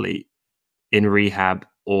the athlete in rehab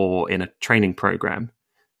or in a training program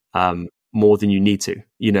more than you need to.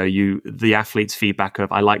 The athlete's feedback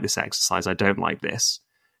of, I like this exercise, I don't like this,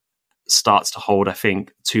 starts to hold, I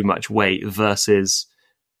think, too much weight, versus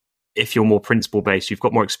if you're more principle based, you've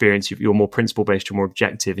got more experience, you're more principle based, you're more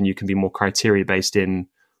objective, and you can be more criteria based in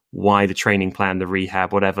why the training plan, the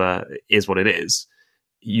rehab, whatever is what it is.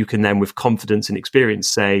 You can then, with confidence and experience,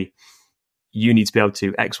 say, you need to be able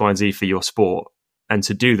to X, Y, and Z for your sport. And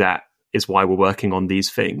to do that is why we're working on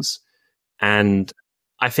these things. And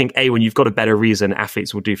I think, when you've got a better reason,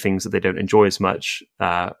 athletes will do things that they don't enjoy as much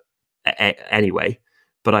anyway.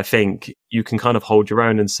 But I think you can kind of hold your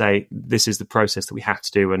own and say, this is the process that we have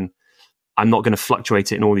to do. And I'm not going to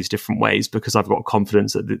fluctuate it in all these different ways because I've got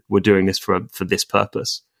confidence that we're doing this for this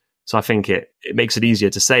purpose. So I think it makes it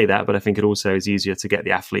easier to say that, but I think it also is easier to get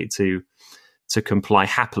the athlete to comply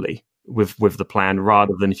happily with the plan,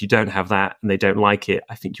 rather than if you don't have that and they don't like it,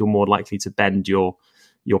 I think you're more likely to bend your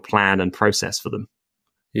plan and process for them.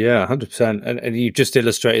 Yeah, 100%. And you just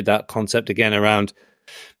illustrated that concept again around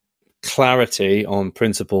clarity on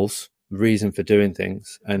principles, reason for doing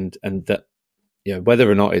things, and that, whether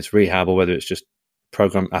or not it's rehab or whether it's just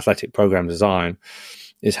athletic program design,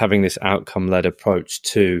 is having this outcome-led approach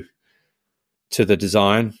to to the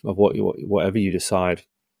design of whatever you decide.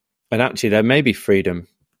 And actually, there may be freedom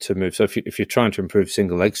to move. So if you're trying to improve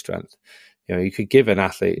single leg strength, you could give an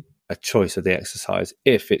athlete a choice of the exercise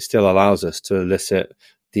if it still allows us to elicit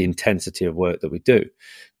the intensity of work that we do.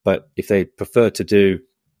 But if they prefer to do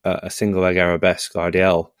a single leg arabesque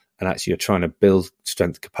RDL, and actually you're trying to build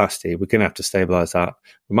strength capacity, we're going to have to stabilize that.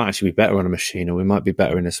 We might actually be better on a machine, or we might be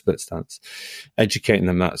better in a split stance. Educating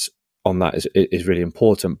them on that is really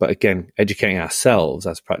important. But again, educating ourselves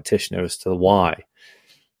as practitioners as to why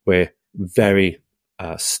we're very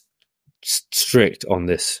strict on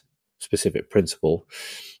this specific principle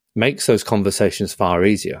makes those conversations far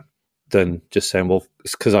easier than just saying, well,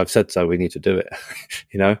 it's because I've said so, we need to do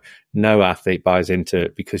it. No athlete buys into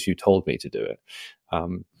it because you told me to do it.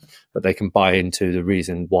 But they can buy into the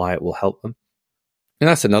reason why it will help them. And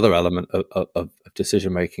that's another element of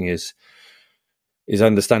decision making is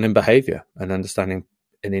understanding behavior and understanding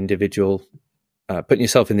an individual, putting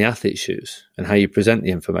yourself in the athlete's shoes, and how you present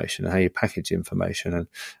the information and how you package the information,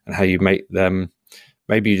 and how you make them.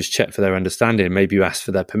 Maybe you just check for their understanding. Maybe you ask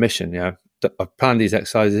for their permission. I've planned these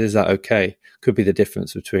exercises. Is that okay? Could be the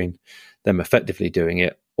difference between them effectively doing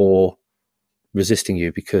it or resisting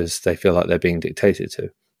you because they feel like they're being dictated to.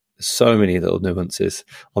 There's so many little nuances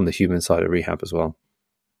on the human side of rehab as well.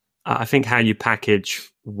 I think how you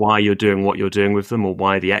package why you're doing what you're doing with them, or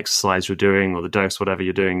why the exercise you're doing or the dose, whatever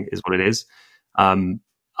you're doing, is what it is.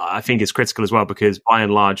 I think it's critical as well, because by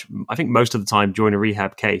and large, I think most of the time during a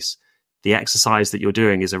rehab case, the exercise that you're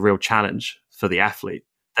doing is a real challenge for the athlete.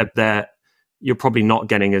 You're probably not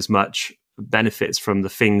getting as much benefits from the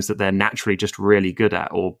things that they're naturally just really good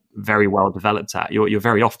at or very well developed at. You're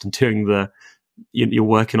very often doing you're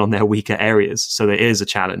working on their weaker areas. So there is a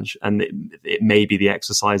challenge, and it may be the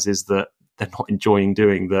exercises that they're not enjoying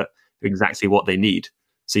doing that are exactly what they need.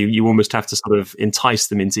 So you almost have to sort of entice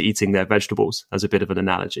them into eating their vegetables, as a bit of an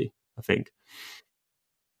analogy, I think.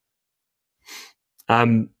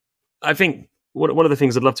 I think one of the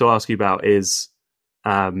things I'd love to ask you about is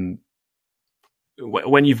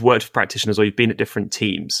when you've worked with practitioners or you've been at different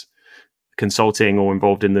teams, consulting or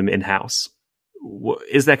involved in them in-house,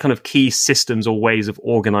 is there kind of key systems or ways of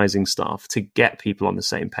organizing staff to get people on the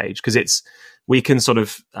same page? Because we can sort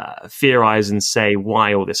of theorize and say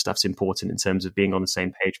why all this stuff's important in terms of being on the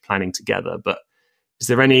same page, planning together. But is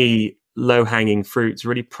there any low-hanging fruits,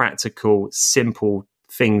 really practical, simple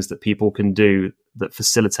things that people can do that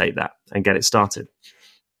facilitate that and get it started?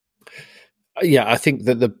 Yeah, I think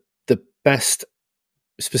that the best,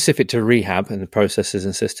 specific to rehab and the processes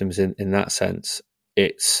and systems in that sense,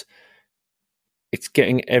 it's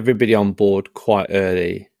getting everybody on board quite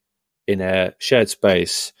early in a shared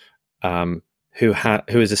space, who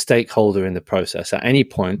is a stakeholder in the process at any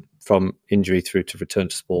point from injury through to return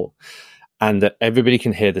to sport, and that everybody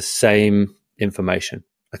can hear the same information.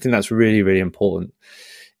 I think that's really, really important.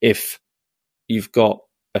 If you've got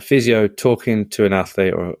a physio talking to an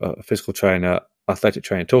athlete, or a physical trainer, athletic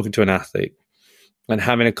trainer talking to an athlete, and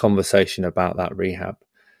having a conversation about that rehab,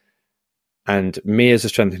 and me as a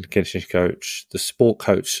strength and conditioning coach, the sport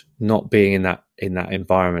coach not being in that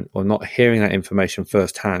environment, or not hearing that information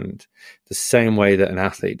firsthand, the same way that an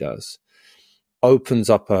athlete does, opens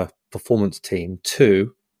up a performance team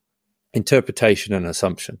to interpretation and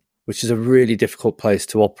assumption, which is a really difficult place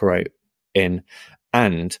to operate in,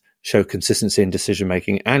 and show consistency in decision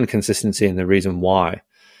making and consistency in the reason why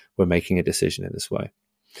we're making a decision in this way.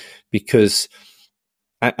 Because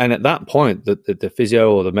and at that point, the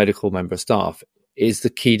physio or the medical member of staff is the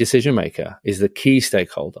key decision maker, is the key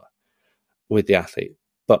stakeholder with the athlete.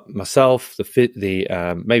 But myself,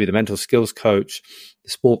 maybe the mental skills coach,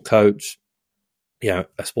 the sport coach, a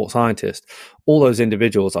sport scientist, all those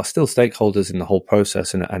individuals are still stakeholders in the whole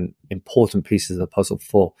process and important pieces of the puzzle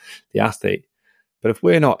for the athlete. But if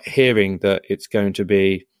we're not hearing that it's going to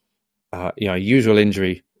be, a usual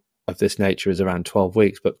injury of this nature is around 12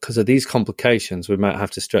 weeks, but because of these complications, we might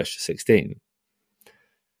have to stretch to 16.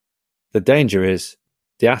 The danger is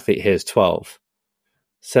the athlete hears 12,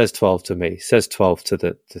 says 12 to me, says 12 to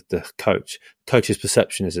the coach. Coach's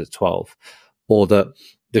perception is it's 12, or that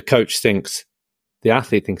the coach thinks, the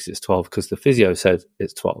athlete thinks it's 12 because the physio said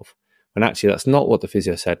it's 12. And actually, that's not what the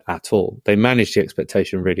physio said at all. They managed the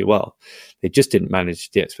expectation really well. They just didn't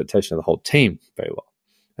manage the expectation of the whole team very well.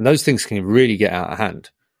 And those things can really get out of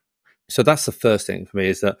hand. So that's the first thing for me,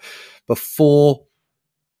 is that before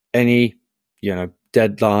any,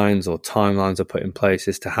 deadlines or timelines are put in place,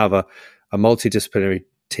 is to have a multidisciplinary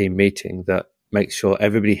team meeting that makes sure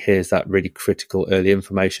everybody hears that really critical early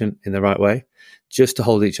information in the right way, just to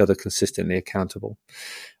hold each other consistently accountable.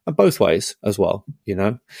 And both ways as well,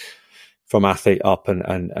 from athlete up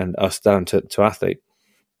and us down to athlete.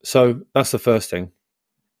 So that's the first thing.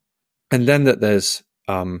 And then that there's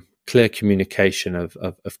clear communication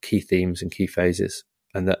of key themes and key phases,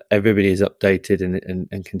 and that everybody is updated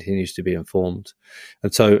and continues to be informed.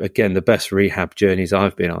 And so, again, the best rehab journeys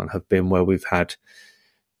I've been on have been where we've had,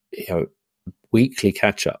 weekly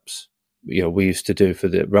catch-ups. We used to do for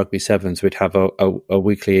the rugby sevens, we'd have a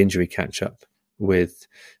weekly injury catch-up with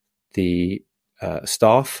the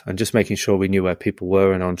staff and just making sure we knew where people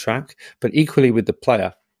were and on track, but equally with the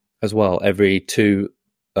player as well, every 2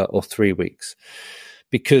 or 3 weeks,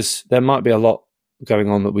 because there might be a lot going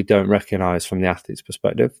on that we don't recognize from the athlete's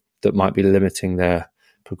perspective that might be limiting their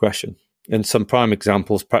progression. And some prime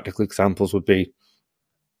examples, practical examples, would be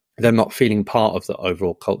them not feeling part of the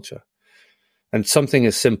overall culture. And something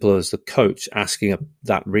as simple as the coach asking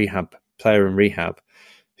that rehab player in rehab,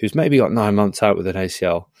 who's maybe got 9 months out with an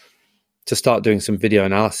ACL, to start doing some video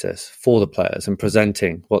analysis for the players and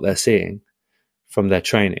presenting what they're seeing from their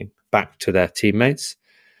training back to their teammates.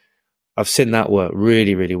 I've seen that work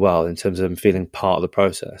really, really well in terms of them feeling part of the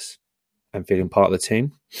process and feeling part of the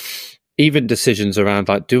team. Even decisions around,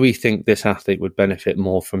 like, do we think this athlete would benefit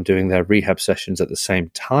more from doing their rehab sessions at the same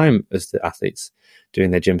time as the athletes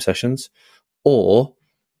doing their gym sessions? Or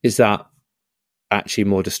is that actually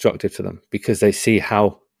more destructive for them because they see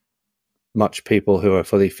how much people who are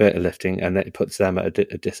fully fit are lifting and it puts them at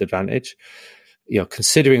a disadvantage?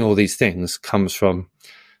 Considering all these things comes from,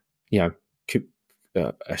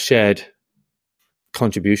 a shared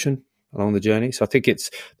contribution along the journey. So I think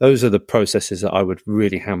those are the processes that I would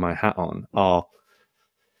really hang my hat on, are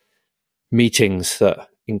meetings that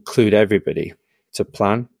include everybody to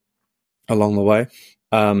plan along the way.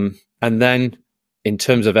 And then in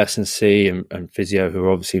terms of S&C and physio, who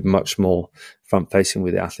are obviously much more front-facing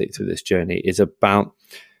with the athlete through this journey, is about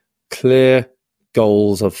clear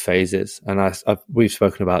goals of phases. And we've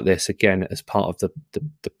spoken about this again as part of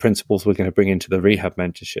the principles we're going to bring into the rehab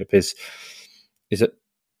mentorship, is that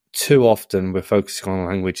too often we're focusing on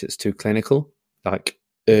language that's too clinical, like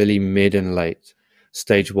early, mid, and late,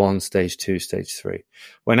 stage 1, stage 2, stage 3.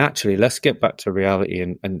 When actually, let's get back to reality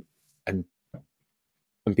and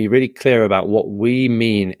be really clear about what we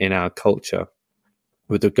mean in our culture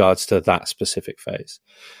with regards to that specific phase.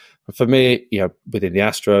 And for me, within the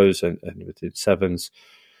Astros and within Sevens,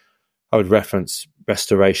 I would reference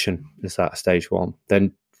restoration as that stage 1,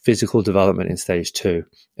 then physical development in stage 2,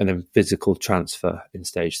 and then physical transfer in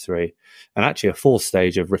stage 3. And actually a 4th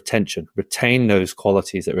stage of retention. Retain those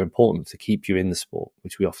qualities that are important to keep you in the sport,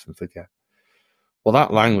 which we often forget. Well,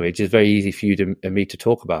 that language is very easy for you and me to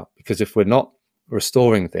talk about, because if we're not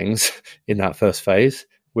restoring things in that first phase,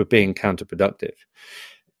 we're being counterproductive.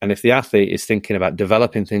 And if the athlete is thinking about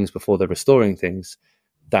developing things before they're restoring things,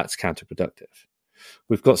 that's counterproductive.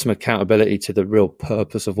 We've got some accountability to the real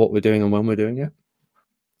purpose of what we're doing and when we're doing it.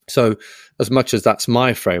 So as much as that's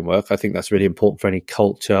my framework, I think that's really important for any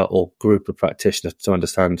culture or group of practitioners to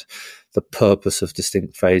understand the purpose of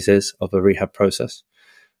distinct phases of a rehab process,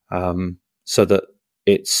 so that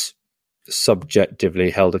it's subjectively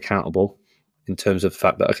held accountable in terms of the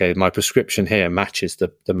fact that, okay, my prescription here matches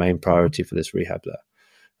the main priority for this rehab there,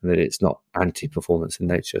 and that it's not anti-performance in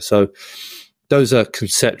nature. So those are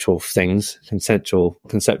conceptual things,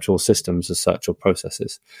 conceptual systems as such, or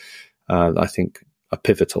processes, I think are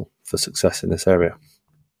pivotal for success in this area.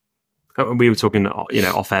 We were talking,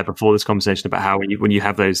 off air before this conversation about how when you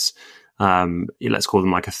have those, let's call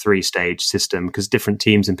them like a 3-stage system, because different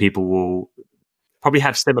teams and people will probably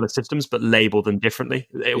have similar systems, but label them differently.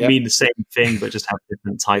 It will mean the same thing, but just have a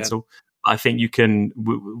different title. I think you can,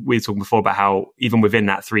 we were talking before about how even within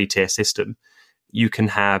that 3-tier system, you can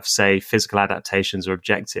have, say, physical adaptations or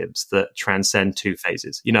objectives that transcend 2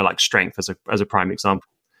 phases, like strength as a prime example.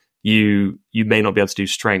 You may not be able to do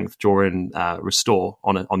strength during restore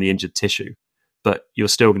on the injured tissue, but you're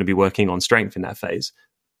still going to be working on strength in that phase.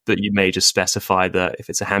 But you may just specify that if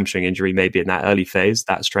it's a hamstring injury, maybe in that early phase,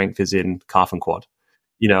 that strength is in calf and quad.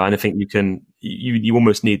 And I think you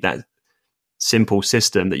almost need that simple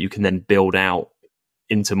system that you can then build out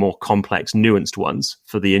into more complex, nuanced ones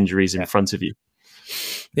for the injuries in front of you.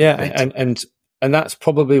 Yeah, and that's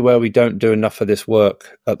probably where we don't do enough of this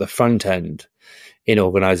work at the front end in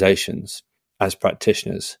organizations as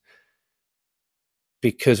practitioners,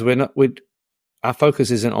 because our focus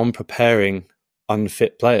isn't on preparing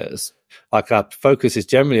unfit players. Like, our focus is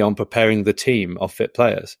generally on preparing the team of fit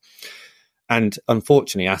players. And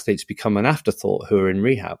unfortunately, athletes become an afterthought who are in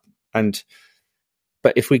rehab.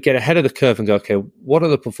 But if we get ahead of the curve and go, okay, what are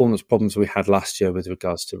the performance problems we had last year with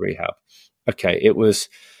regards to rehab? Okay, it was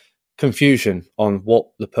confusion on what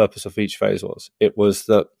the purpose of each phase was. It was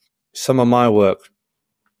that some of my work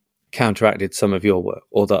counteracted some of your work,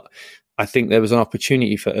 or that I think there was an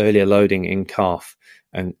opportunity for earlier loading in calf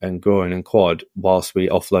and groin and quad whilst we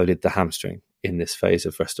offloaded the hamstring in this phase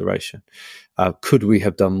of restoration. Could we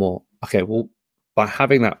have done more? Okay, well, by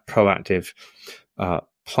having that proactive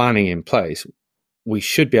planning in place, we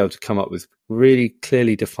should be able to come up with really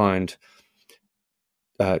clearly defined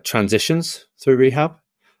transitions through rehab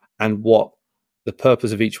and what the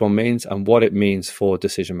purpose of each one means and what it means for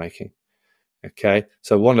decision making. Okay,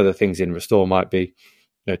 so one of the things in restore might be,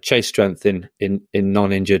 chase strength in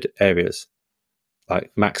non-injured areas,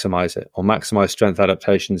 like maximize it, or maximize strength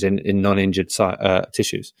adaptations in non-injured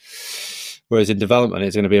tissues. Whereas in development,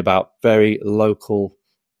 it's going to be about very local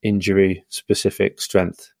injury specific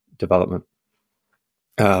strength development.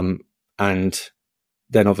 And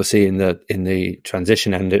then obviously in the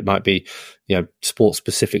transition end, it might be, sport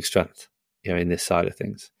specific strength, in this side of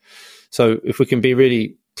things. So if we can be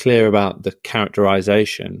really clear about the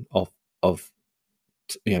characterization of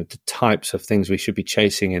the types of things we should be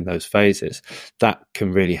chasing in those phases, that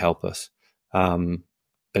can really help us. But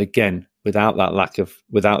again, without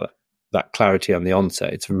that clarity on the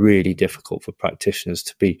onset, it's really difficult for practitioners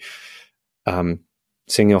to be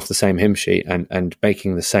singing off the same hymn sheet and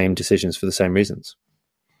making the same decisions for the same reasons.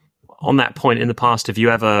 On that point, in the past, have you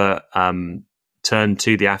ever turned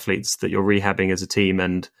to the athletes that you're rehabbing as a team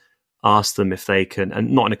and asked them if they can, and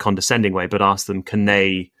not in a condescending way, but ask them, can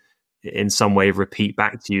they in some way repeat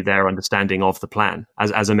back to you their understanding of the plan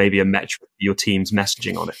as maybe a metric for your team's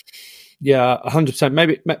messaging on it? Yeah, 100%.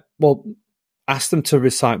 Maybe, well, ask them to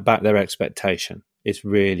recite back their expectation. It's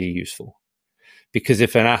really useful. Because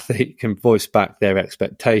if an athlete can voice back their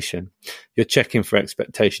expectation, you're checking for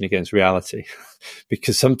expectation against reality.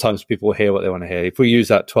 Because sometimes people hear what they want to hear. If we use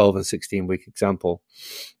that 12 and 16 week example,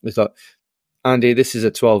 it's like, Andy, this is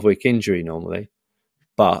a 12-week injury normally,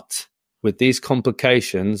 but with these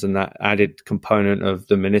complications and that added component of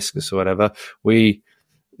the meniscus or whatever,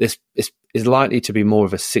 this is likely to be more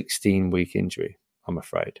of a 16-week injury, I'm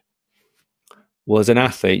afraid. Well, as an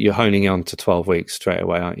athlete, you're honing on to 12 weeks straight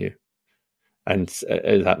away, aren't you? And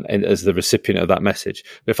as the recipient of that message.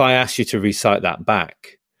 If I ask you to recite that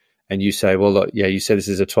back and you say, well, look, yeah, you said this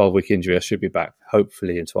is a 12-week injury, I should be back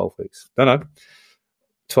hopefully in 12 weeks. No.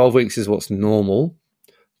 12 weeks is what's normal,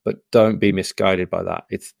 but don't be misguided by that.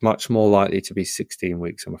 It's much more likely to be 16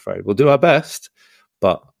 weeks, I'm afraid. We'll do our best,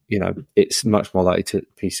 but, it's much more likely to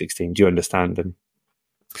be 16. Do you understand? And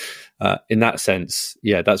in that sense,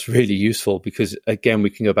 yeah, that's really useful because, again, we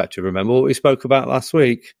can go back to remember what we spoke about last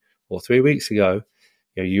week or 3 weeks ago.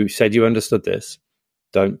 You said you understood this.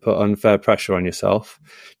 Don't put unfair pressure on yourself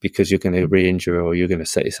because you're going to re-injure or you're going to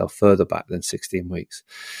set yourself further back than 16 weeks.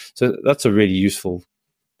 So that's a really useful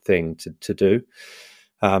thing to do.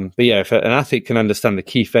 But yeah, if an athlete can understand the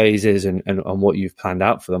key phases and what you've planned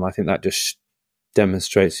out for them, I think that just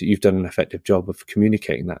demonstrates that you've done an effective job of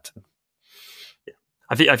communicating that to them. Yeah.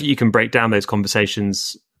 I think you can break down those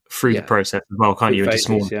conversations through the process as well, can't you? Into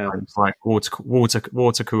small times, like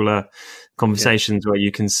water cooler conversations where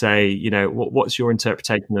you can say, what's your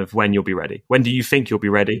interpretation of when you'll be ready? When do you think you'll be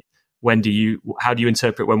ready? How do you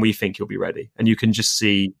interpret when we think you'll be ready? And you can just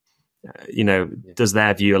see, does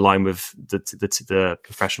their view align with the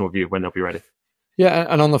professional view of when they'll be ready? Yeah,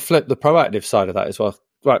 and on the flip, the proactive side of that as well.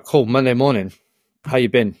 Right, cool. Monday morning, how you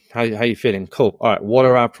been? How you feeling? Cool. All right, what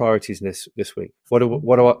are our priorities this week?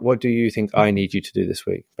 What do you think I need you to do this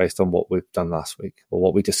week based on what we've done last week or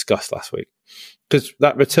what we discussed last week? Because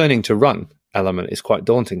that returning to run element is quite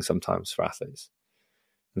daunting sometimes for athletes,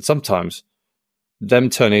 and sometimes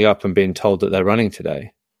them turning up and being told that they're running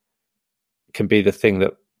today can be the thing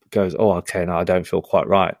that goes, oh, okay, no, I don't feel quite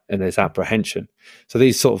right. And there's apprehension. So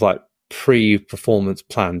these sort of like pre-performance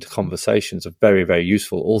planned conversations are very, very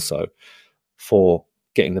useful also for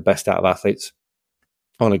getting the best out of athletes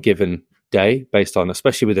on a given day based on,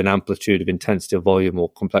 especially with an amplitude of intensity of volume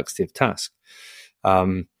or complexity of task.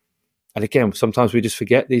 And again, sometimes we just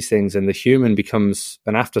forget these things and the human becomes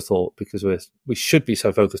an afterthought because we should be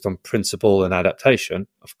so focused on principle and adaptation,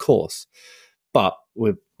 of course. But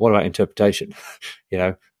what about interpretation?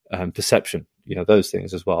 Perception, those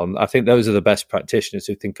things as well. And I think those are the best practitioners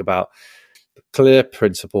who think about the clear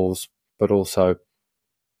principles, but also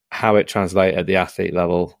how it translates at the athlete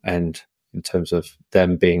level and in terms of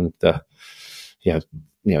them being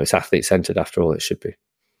it's athlete centered after all, it should be.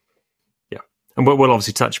 Yeah. And we'll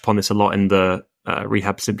obviously touch upon this a lot in the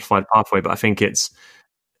rehab simplified pathway, but I think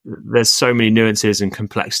there's so many nuances and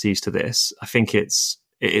complexities to this. I think it's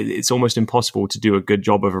almost impossible to do a good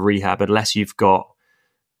job of a rehab unless you've got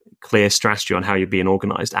clear strategy on how you're being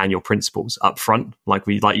organized and your principles up front, like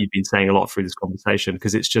you've been saying a lot through this conversation,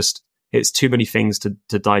 because it's too many things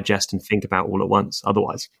to digest and think about all at once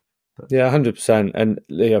otherwise. Yeah, 100%. And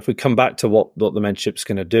if we come back to what the mentorship's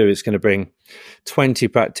going to do, it's going to bring 20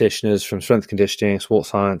 practitioners from strength conditioning, sports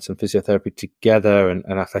science, and physiotherapy together, and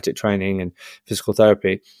athletic training and physical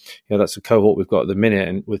therapy. That's a cohort we've got at the minute,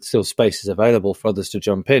 and with still spaces available for others to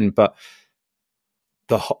jump in. But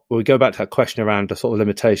we go back to that question around the sort of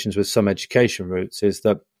limitations with some education routes, is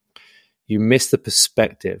that you miss the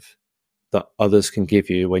perspective that others can give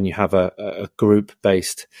you when you have a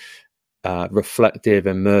group-based reflective,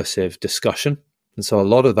 immersive discussion. And so a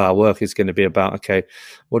lot of our work is going to be about, okay,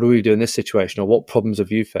 what do we do in this situation, or what problems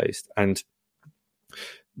have you faced? And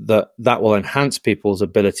that will enhance people's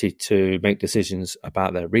ability to make decisions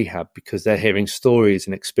about their rehab, because they're hearing stories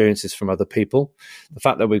and experiences from other people. The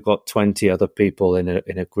fact that we've got 20 other people in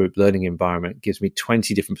a group learning environment gives me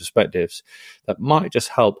 20 different perspectives that might just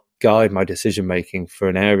help guide my decision making for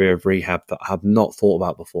an area of rehab that I have not thought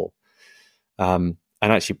about before.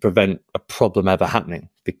 And actually prevent a problem ever happening,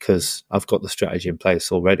 because I've got the strategy in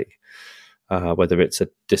place already, whether it's a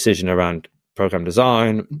decision around program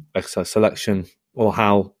design, exercise selection, or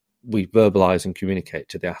how we verbalize and communicate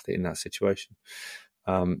to the athlete in that situation.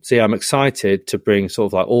 So yeah, I'm excited to bring sort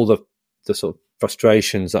of like all the sort of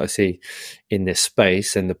frustrations that I see in this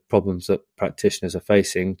space and the problems that practitioners are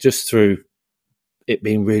facing, just through it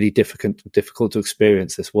being really difficult to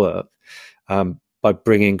experience this work, by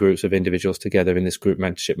bringing groups of individuals together in this group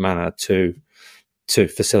mentorship manner to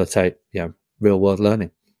facilitate, real world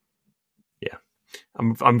learning. Yeah,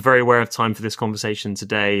 I'm very aware of time for this conversation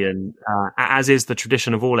today, and as is the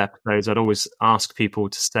tradition of all episodes, I'd always ask people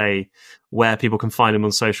to say where people can find them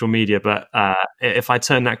on social media. But if I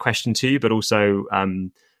turn that question to you, but also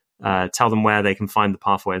tell them where they can find the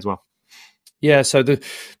pathway as well. Yeah, so the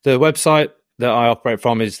website that I operate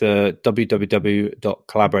from is the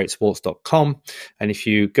www.collaboratesports.com. And if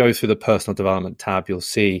you go through the personal development tab, you'll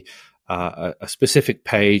see a specific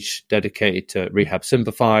page dedicated to Rehab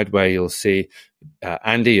Simplified, where you'll see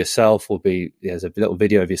Andy, yourself, there's a little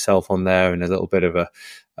video of yourself on there, and a little bit of a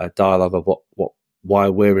dialogue of why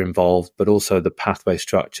we're involved, but also the pathway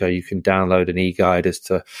structure. You can download an e-guide as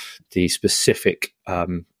to the specific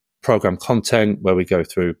program content, where we go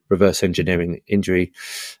through reverse engineering injury,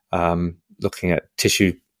 looking at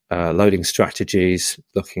tissue loading strategies,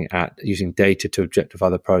 looking at using data to objectify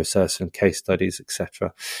the process, and case studies,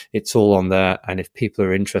 etc. It's all on there. And if people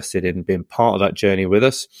are interested in being part of that journey with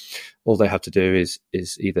us, all they have to do is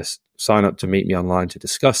either sign up to meet me online to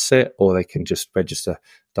discuss it, or they can just register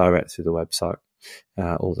direct through the website.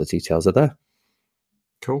 All the details are there.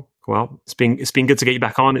 Cool. Well, it's been good to get you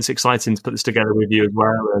back on. It's exciting to put this together with you as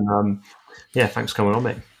well. And thanks for coming on,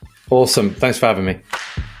 mate. Awesome. Thanks for having me.